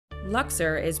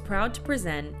Luxor is proud to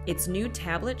present its new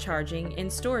tablet charging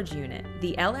and storage unit,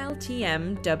 the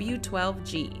LLTM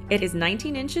W12G. It is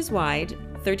 19 inches wide,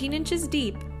 13 inches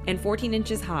deep, and 14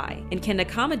 inches high, and can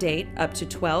accommodate up to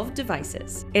 12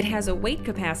 devices. It has a weight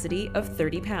capacity of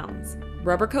 30 pounds.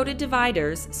 Rubber-coated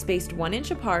dividers spaced 1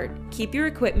 inch apart keep your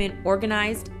equipment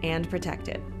organized and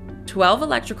protected. 12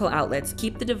 electrical outlets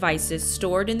keep the devices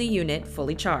stored in the unit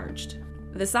fully charged.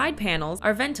 The side panels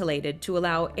are ventilated to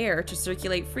allow air to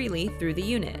circulate freely through the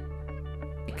unit.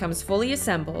 It comes fully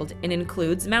assembled and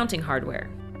includes mounting hardware.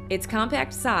 Its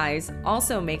compact size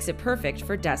also makes it perfect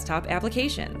for desktop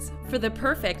applications. For the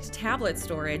perfect tablet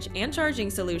storage and charging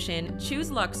solution,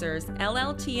 choose Luxor's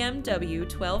LLTM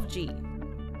W12G.